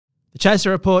The Chaser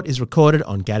Report is recorded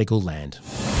on Gadigal land.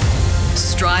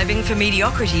 Striving for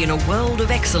mediocrity in a world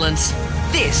of excellence.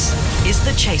 This is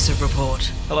the Chaser Report.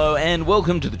 Hello and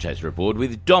welcome to the Chaser Report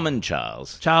with Dom and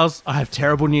Charles. Charles, I have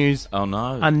terrible news. Oh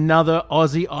no. Another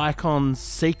Aussie icon's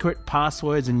secret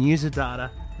passwords and user data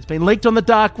has been leaked on the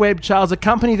dark web, Charles, a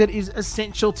company that is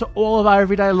essential to all of our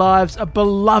everyday lives, a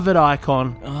beloved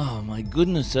icon. Oh my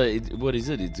goodness. So what is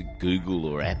it? It's a Google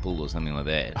or Apple or something like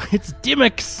that. It's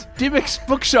Dymocks. Dymocks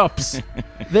bookshops.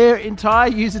 Their entire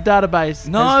user database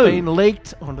has been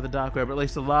leaked onto the dark web, or at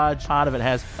least a large part of it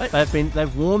has.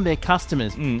 They've warned their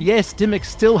customers. Yes, Dymocks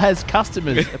still has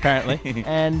customers, apparently.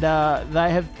 And they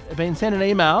have been sent an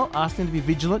email asking them to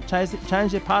be vigilant,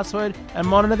 change their password, and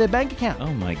monitor their bank account.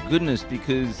 Oh my goodness,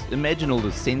 because imagine all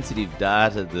the sensitive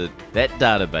data that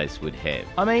database would have.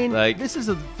 I mean, this is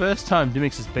the first time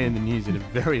Dymocks has been in the news in a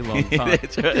very long time.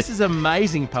 That's right. This is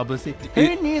amazing publicity.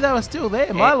 Who knew they were still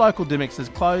there? My local Dymocks has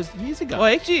closed years ago.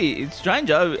 Well, actually, it's strange.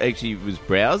 I actually was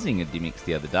browsing at Dymocks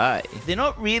the other day. They're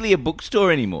not really a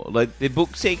bookstore anymore. Like, their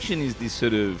book section is this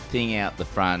sort of thing out the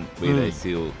front where they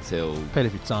sell Peter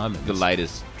Fitzsimons. the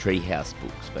latest Treehouse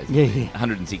books, basically. Yeah.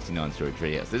 169-story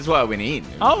Treehouse. That's why I went in.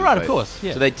 Oh, right, of course.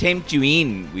 Yeah. So they tempt you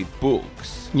in with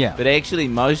books. Yeah. But actually,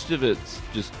 most of it's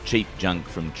just cheap junk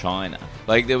from China.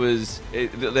 Like, there's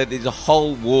a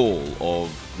whole wall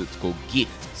that's called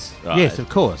gifts, right? Yes, of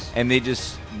course. And they're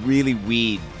just really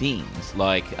weird things.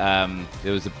 Like, there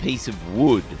was a piece of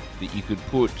wood that you could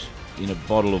put in a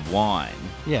bottle of wine.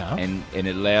 Yeah. And it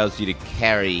allows you to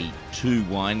carry 2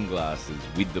 wine glasses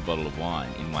with the bottle of wine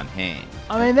in one hand.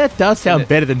 I mean, that does sound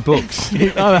better than books.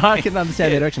 I can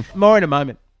understand that direction. More in a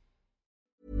moment.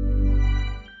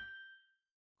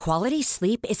 Quality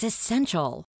sleep is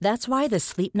essential. That's why the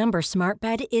Sleep Number Smart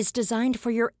Bed is designed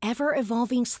for your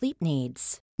ever-evolving sleep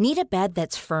needs. Need a bed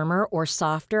that's firmer or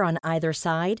softer on either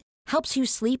side? Helps you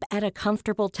sleep at a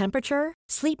comfortable temperature?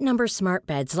 Sleep Number Smart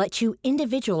Beds let you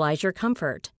individualize your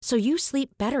comfort, so you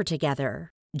sleep better together.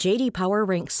 J.D. Power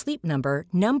ranks Sleep Number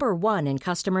number 1 in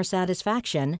customer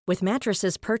satisfaction with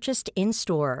mattresses purchased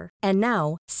in-store. And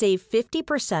now, save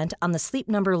 50% on the Sleep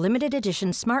Number Limited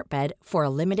Edition Smart Bed for a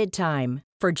limited time.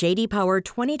 For J.D. Power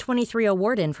 2023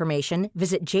 award information,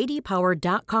 visit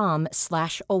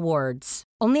jdpower.com/awards.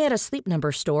 Only at a Sleep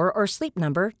Number store or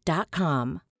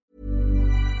sleepnumber.com.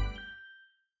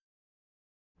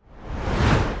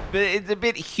 But it's a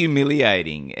bit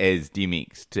humiliating as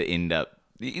Dymocks to end up...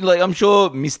 Like, I'm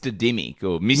sure Mr. Dymocks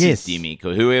or Mrs. Dymocks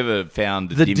or whoever found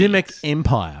the Dymocks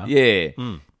Empire. Yeah.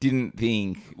 Didn't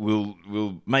think we'll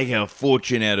make our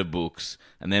fortune out of books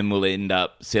and then we'll end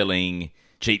up selling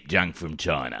cheap junk from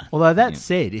China. Although that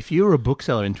said, if you were a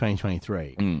bookseller in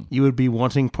 2023, you would be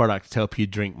wanting products to help you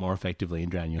drink more effectively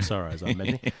and drown your sorrows, I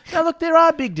imagine. Now, look, there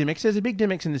are big Dymocks. There's a big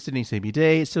Dymocks in the Sydney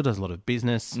CBD. It still does a lot of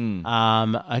business.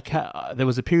 There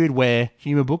was a period where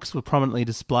humour books were prominently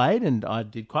displayed, and I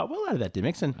did quite well out of that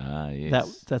Dymocks, and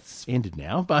that's ended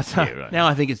now. But now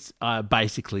I think it's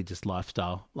basically just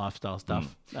lifestyle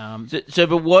stuff. So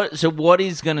what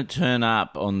is going to turn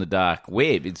up on the dark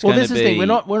web? It's going to be... Well, this is the thing.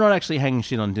 We're not actually hanging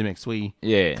shit on Dymocks. We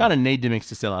kind of need Dymocks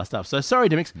to sell our stuff. So sorry,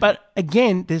 Dymocks. But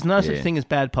again, there's no such thing as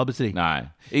bad publicity. No.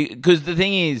 Because the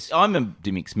thing is, I'm a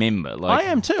Dymocks member. I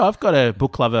am too. I've got a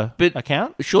Book Lover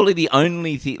account. Surely the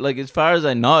only thing, like as far as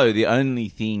I know, the only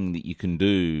thing that you can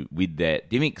do with that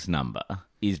Dymocks number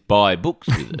is buy books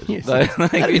with it. Yes,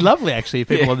 that'd be lovely, actually, if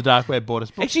people on the dark web bought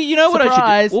us books. Actually, you know what I should do?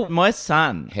 Surprise! Well, my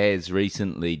son has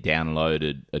recently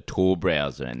downloaded a Tor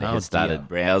browser and has started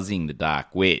browsing the dark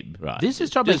web. Right, this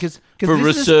is trouble because for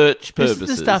research purposes.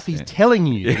 This is the stuff he's telling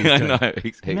you. I know,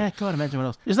 exactly. Man, God, imagine what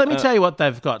else. Just let me tell you what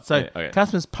they've got. So,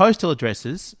 customers' postal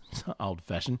addresses,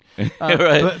 old-fashioned,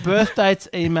 birth dates,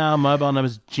 email, mobile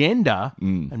numbers, gender,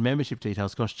 and membership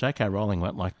details. Gosh, J.K. Rowling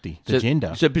won't like the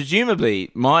gender. So presumably,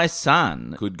 my son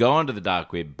could go onto the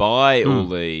dark web, buy all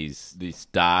this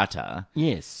data,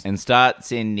 and start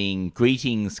sending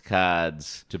greetings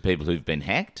cards to people who've been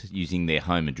hacked using their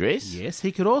home address. Yes,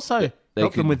 he could also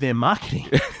help them with their marketing.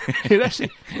 It'd actually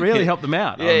really help them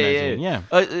out, I imagine. Yeah.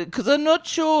 Because I'm not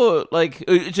sure,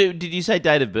 so did you say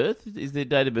date of birth? Is there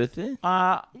date of birth there?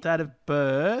 Date of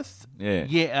birth?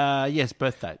 Yeah. Yes,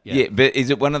 birth date. Yeah, but is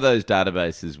it one of those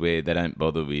databases where they don't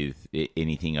bother with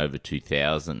anything over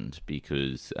 2000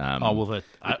 because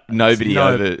nobody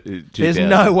over 2000? There's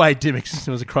no way Dymocks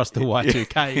was across the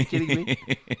Y2K. Are you kidding me?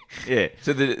 Yeah.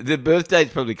 So the birth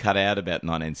date's probably cut out about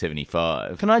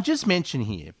 1975. Can I just mention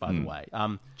here, by the way,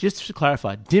 say, just to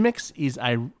clarify, Dymocks is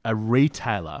a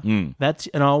retailer. That's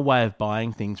an old way of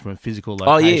buying things from a physical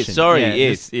location. Oh, yes, sorry,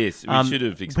 yes. We should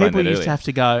have explained that People earlier. used to have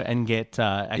to go and get,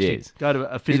 go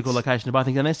to a physical location to buy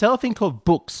things. And they sell a thing called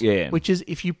books, which is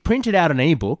if you printed out an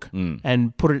ebook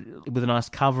and put it with a nice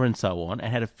cover and so on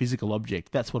and had a physical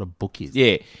object, that's what a book is.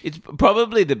 Yeah, it's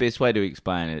probably the best way to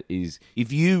explain it is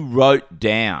if you wrote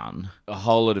down a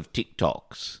whole lot of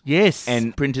TikToks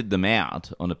and printed them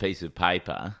out on a piece of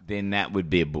paper, then that would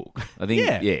be a book. I think,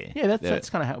 that's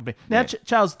kind of how it would be. Now,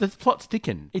 Charles, the plot's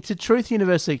thickened. It's a truth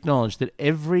universally acknowledged that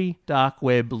every dark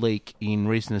web leak in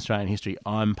recent Australian history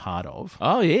I'm part of.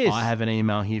 Oh, yes. I have an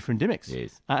email here from Dymocks.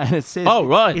 Yes. And it says... Oh,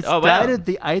 right. It's wow. dated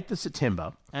the 8th of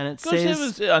September. And it says... that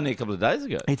was only a couple of days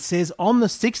ago. It says, on the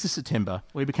 6th of September,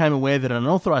 we became aware that an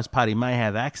unauthorised party may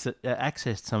have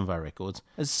accessed some of our records.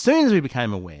 As soon as we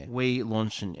became aware, we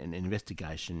launched an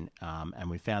investigation and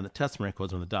we found that customer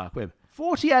records on the dark web.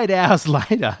 48 hours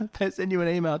later, they send you an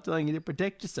email telling you to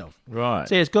protect yourself. Right.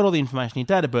 So it's got all the information, your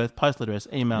date of birth, postal address,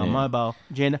 email, mobile,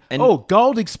 gender. And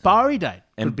gold expiry date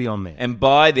could be on there. And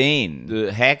by then,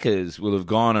 the hackers will have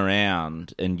gone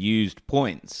around and used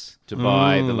points to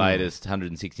buy the latest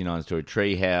 169-story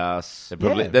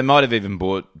treehouse. They might have even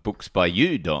bought books by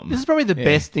you, Dom. This is probably the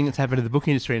best thing that's happened to the book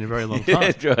industry in a very long time.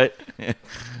 That's right.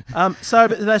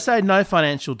 But they say no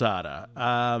financial data.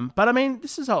 But I mean,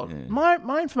 this is old. Yeah.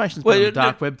 My information's been on the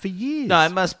dark web for years. No,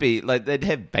 it must be like they'd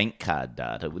have bank card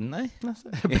data, wouldn't they?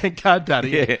 Bank card data.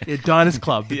 Yeah. Diners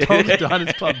Club. The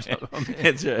Diners Club.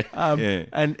 That's right.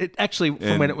 And it actually,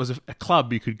 from when it was a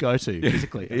club you could go to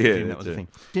physically. That was the thing.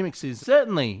 Dymocks is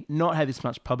certainly not had this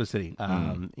much publicity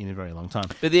in a very long time.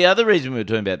 But the other reason we were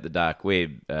talking about the dark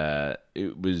web,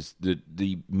 it was the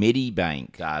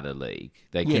Medibank data leak.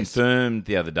 They confirmed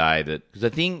the other day that, because I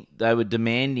think they were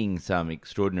demanding some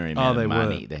extraordinary amount of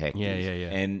money, the hackers. Yeah.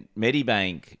 And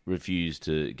Medibank refused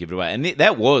to give it away. And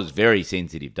that was very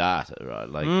sensitive data, right?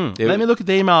 Let me look at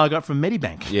the email I got from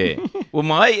Medibank. Yeah. Well,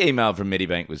 my email from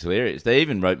Medibank was hilarious. They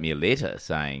even wrote me a letter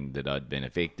saying that I'd been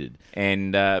affected.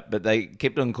 And but they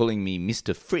kept on calling me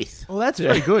Mr. Frith. Well, that's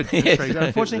very good. That's very good.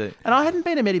 Unfortunately. And I hadn't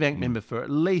been a Medibank member for at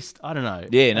least, I don't know,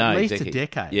 at least a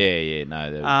decade. Yeah,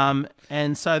 no.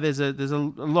 And so there's a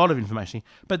lot of information.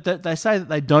 But they say that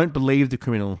they don't believe the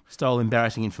criminal stole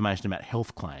embarrassing information about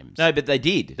health claims. No, but they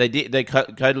did. They did. They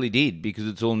totally did, because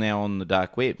it's all now on the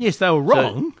dark web. Yes, they were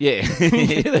wrong. So, yeah.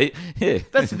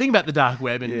 That's the thing about the dark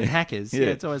web and hackers. Yeah,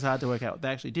 it's always hard to work out what they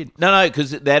actually did. No,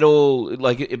 because that all,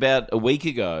 like about a week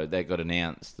ago, that got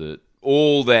announced that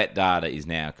all that data is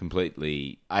now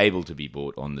completely able to be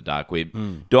bought on the dark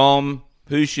web. Dom,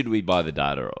 who should we buy the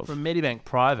data of? From Medibank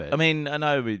Private. I mean, I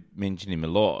know we mention him a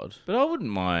lot, but I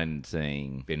wouldn't mind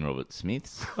seeing Ben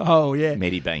Roberts-Smith's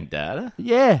Medibank data.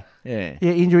 Yeah,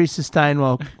 injuries sustained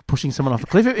while pushing someone off a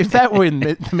cliff. If that were in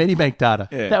the Medibank data,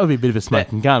 that would be a bit of a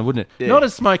smoking gun, wouldn't it? Yeah. Not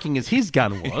as smoking as his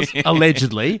gun was,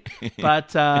 allegedly, but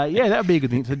that would be a good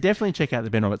thing. So definitely check out the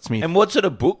Ben Roberts-Smith. And what sort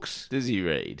of books does he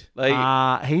read?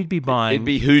 He'd be buying... It'd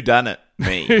be Whodunit.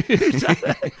 Me.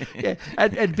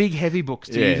 and big heavy books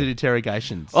to use at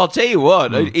interrogations. I'll tell you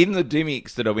what, even the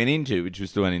Dymocks that I went into, which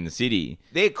was the one in the city,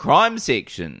 their crime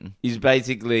section is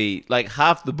basically like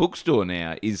half the bookstore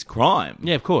now is crime.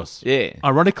 Yeah, of course. Yeah.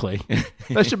 Ironically,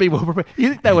 they should be well prepared. You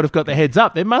think they would have got their heads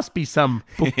up? There must be some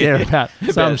book there about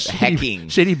some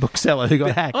shitty bookseller who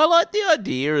got hacked. I like the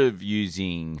idea of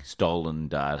using stolen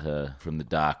data from the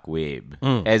dark web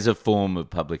as a form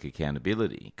of public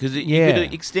accountability, because you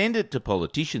could extend it to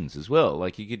politicians as well.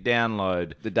 Like you could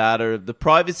download the data of the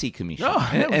Privacy Commission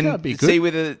and be good. See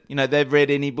whether they've read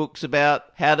any books about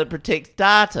how to protect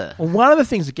data. Well, one of the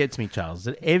things that gets me, Charles, is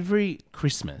that every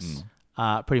Christmas,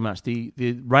 pretty much the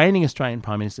reigning Australian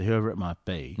Prime Minister, whoever it might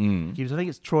be, gives, I think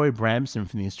it's Troy Bramson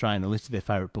from The Australian, a list of their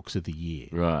favourite books of the year.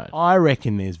 Right. I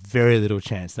reckon there's very little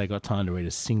chance they got time to read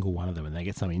a single one of them and they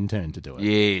get some intern to do it.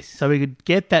 Yes. So we could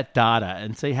get that data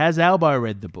and see, has Albo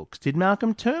read the books? Did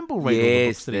Malcolm Turnbull read all the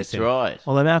books that he said? Yes, that's right.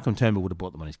 Although Malcolm Turnbull would have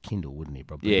bought them on his Kindle, wouldn't he?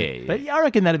 Probably. Yeah. But I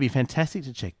reckon that'd be fantastic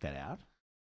to check that out.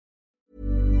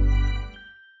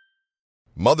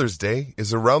 Mother's Day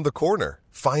is around the corner.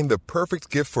 Find the perfect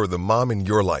gift for the mom in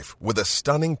your life with a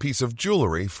stunning piece of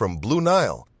jewelry from Blue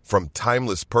Nile. From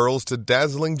timeless pearls to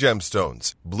dazzling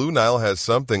gemstones, Blue Nile has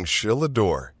something she'll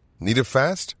adore. Need it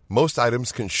fast? Most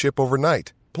items can ship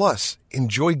overnight. Plus,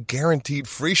 enjoy guaranteed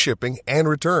free shipping and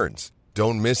returns.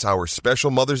 Don't miss our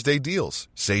special Mother's Day deals.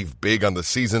 Save big on the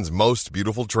season's most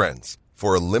beautiful trends.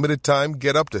 For a limited time,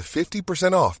 get up to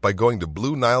 50% off by going to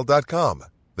BlueNile.com.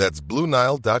 That's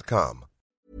BlueNile.com.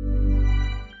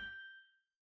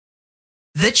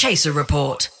 The Chaser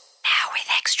Report. Now with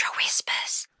extra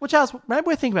whispers. Well, Charles, maybe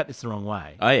we're thinking about this the wrong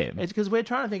way. I am. It's because we're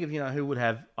trying to think of, who would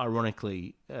have,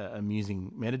 ironically,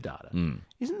 amusing metadata.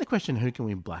 Isn't the question, who can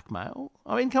we blackmail?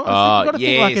 I mean, come on, you've got to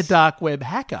think like a dark web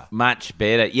hacker. Much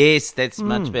better. Yes, that's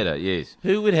much better, yes.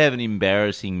 Who would have an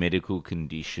embarrassing medical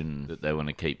condition that they want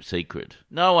to keep secret?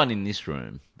 No one in this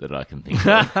room that I can think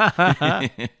of.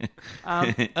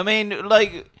 I mean,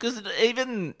 because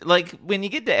even, when you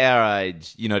get to our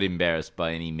age, you're not embarrassed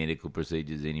by any medical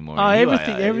procedures anymore.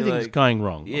 Everything's going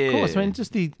wrong. Yeah. Of course. I mean,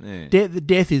 just the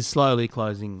death is slowly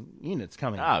closing in. It's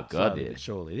coming. Oh, God, slowly,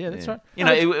 surely. Yeah, that's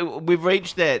right. We've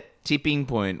reached that tipping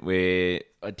point where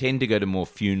I tend to go to more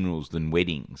funerals than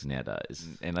weddings nowadays.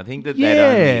 And I think that only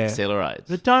accelerates.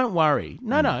 But don't worry.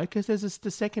 No, because there's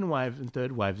the second wave and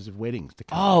third waves of weddings to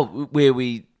come. Oh, where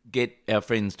we get our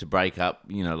friends to break up,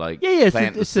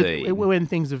 plant the seed. When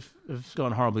things have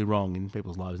gone horribly wrong in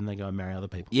people's lives and they go and marry other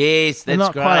people. Yes, that's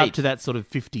not great. Quite up to that sort of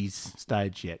 50s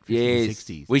stage yet, 50s,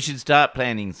 60s. We should start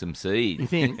planting some seeds. You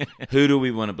think? Who do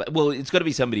we want to... Well, it's got to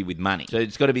be somebody with money. So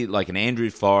it's got to be like an Andrew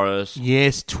Forrest.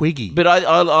 Yes, Twiggy. But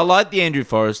I like the Andrew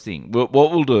Forrest thing. What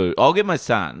we'll do, I'll get my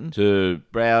son to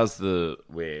browse the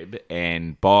web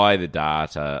and buy the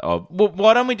data of... Well,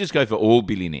 why don't we just go for all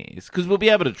billionaires? Because we'll be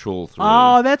able to trawl through.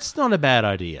 Oh, that's not a bad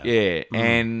idea. Yeah,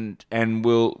 and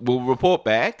we'll report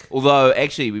back. Although,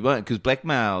 actually, we won't, because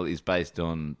blackmail is based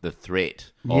on the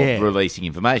threat of releasing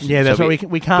information. Yeah, that's right.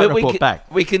 We can't report back.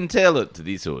 We can tell it to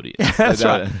this audience. That's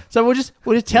right. So we'll just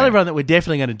tell everyone that we're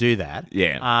definitely going to do that.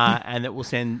 Yeah. And that we'll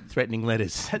send threatening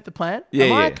letters. Is that the plan? Yeah,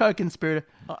 Am I a co-conspirator?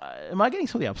 Am I getting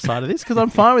some of the upside of this? Because I'm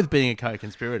fine with being a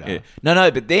co-conspirator. Yeah.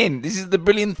 No, but then, this is the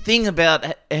brilliant thing about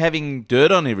having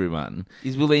dirt on everyone,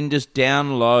 is we'll then just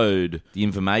download the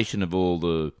information of all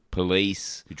the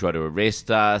police who try to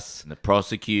arrest us, and the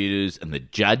prosecutors, and the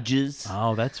judges.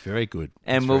 Oh, that's very good.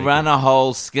 And we'll run a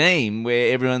whole scheme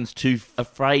where everyone's too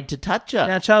afraid to touch us.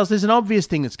 Now, Charles, there's an obvious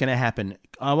thing that's going to happen.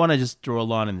 I want to just draw a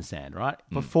line in the sand, right?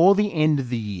 Before the end of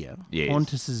the year,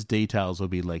 Qantas's details will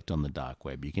be leaked on the dark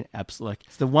web. You can absolutely...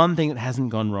 It's the one thing that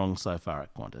hasn't gone wrong so far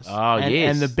at Qantas. Oh,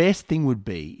 yes. And the best thing would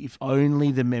be if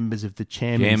only the members of the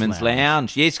Chairman's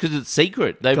Lounge. Yes, because it's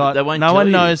secret. They won't tell you. No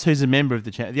one knows who's a member of the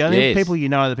Chairman's. The only people you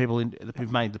know are the people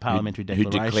who've made the parliamentary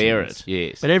declarations. Who declare it,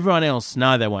 yes. But everyone else,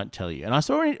 no, they won't tell you. And I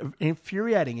saw an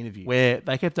infuriating interview where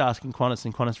they kept asking Qantas,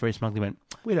 and Qantas very smugly went,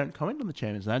 we don't comment on the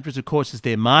Chairman's Lounge, which of course is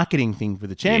their marketing thing for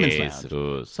the Chairman's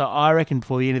Lounge. So I reckon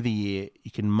before the end of the year,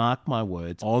 you can mark my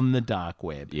words on the dark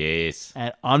web. Yes.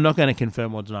 And I'm not going to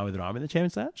confirm or deny whether I'm in the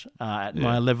Chairman's Lounge. At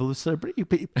my level of celebrity,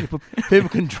 people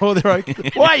can draw their own...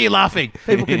 Why are you laughing?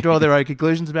 People can draw their own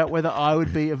conclusions about whether I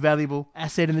would be a valuable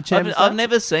asset in the Chairman's Lounge. I've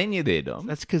never seen you there, Dom.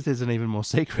 That's because there's an even more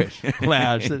secret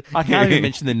lounge that I can't even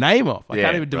mention the name of. I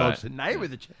can't even divulge the name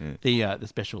of the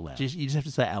special lounge. You just have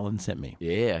to say Alan sent me.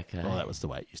 Yeah, okay. Well, that was the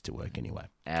way it used to work anyway.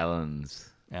 Alan's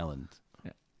Lounge.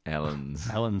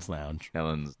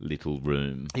 Alan's little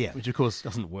room. Yeah, which of course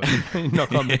doesn't work. You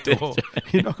knock on the door.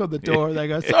 You knock on the door and they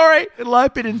go, sorry, it'll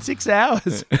open in 6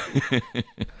 hours.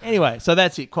 Anyway, so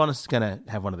that's it. Qantas is going to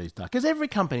have one of these dark... Because every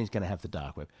company is going to have the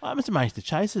dark web. I'm just amazed the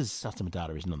Chaser's customer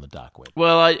data isn't on the dark web.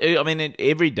 Well, I mean,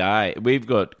 every day we've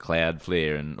got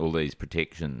Cloudflare and all these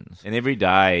protections. And every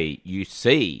day you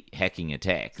see hacking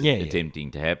attacks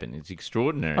attempting to happen. It's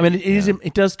extraordinary. I mean,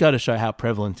 it does go to show how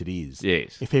prevalent it is.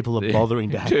 Yes. If people are bothering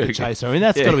to hack the Chaser. I mean,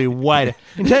 that's got to be way...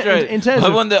 In terms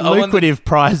of lucrative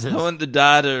prizes. I want the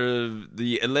data of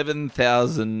the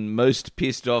 11,000 most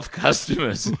pissed off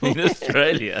customers in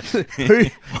Australia.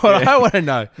 I want to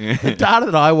know, the data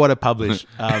that I want to publish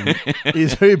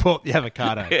is who bought the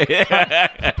avocado.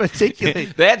 Particularly.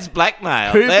 That's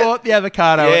blackmail. Who bought the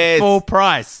avocado at full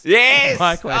price? Yes.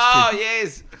 My question. Oh,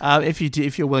 yes.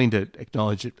 If you're willing to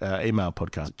acknowledge it, email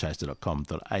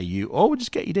podcast@chaser.com.au, or we'll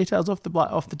just get your details off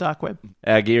the dark web.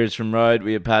 Our gear is from Rode.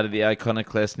 We are part of the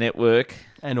Iconoclast network.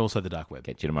 And also the dark web.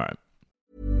 Catch you tomorrow.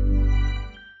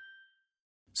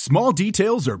 Small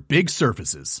details are big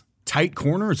surfaces. Tight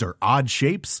corners are odd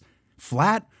shapes.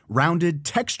 Flat, rounded,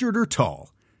 textured, or tall.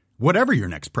 Whatever your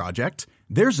next project,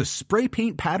 there's a spray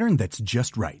paint pattern that's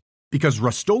just right. Because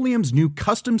Rust-Oleum's new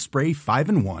Custom Spray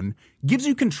 5-in-1 gives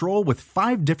you control with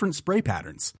 5 different spray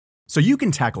patterns. So you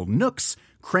can tackle nooks,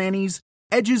 crannies,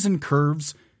 edges, and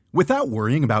curves without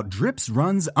worrying about drips,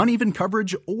 runs, uneven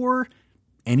coverage, or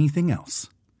anything else.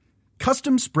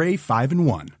 Custom Spray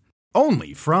 5-in-1.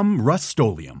 Only from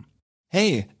Rust-Oleum.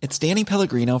 Hey, it's Danny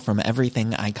Pellegrino from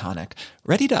Everything Iconic.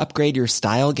 Ready to upgrade your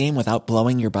style game without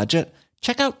blowing your budget?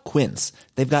 Check out Quince.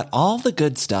 They've got all the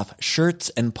good stuff, shirts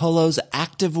and polos,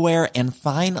 activewear, and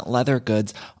fine leather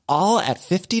goods, all at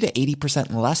 50 to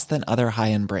 80% less than other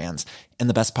high-end brands. And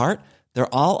the best part?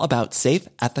 They're all about safe,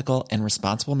 ethical, and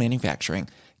responsible manufacturing.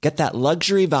 Get that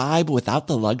luxury vibe without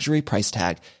the luxury price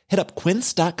tag. Hit up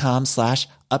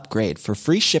quince.com/upgrade for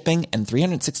free shipping and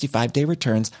 365-day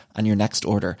returns on your next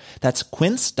order. That's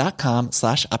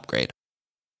quince.com/upgrade.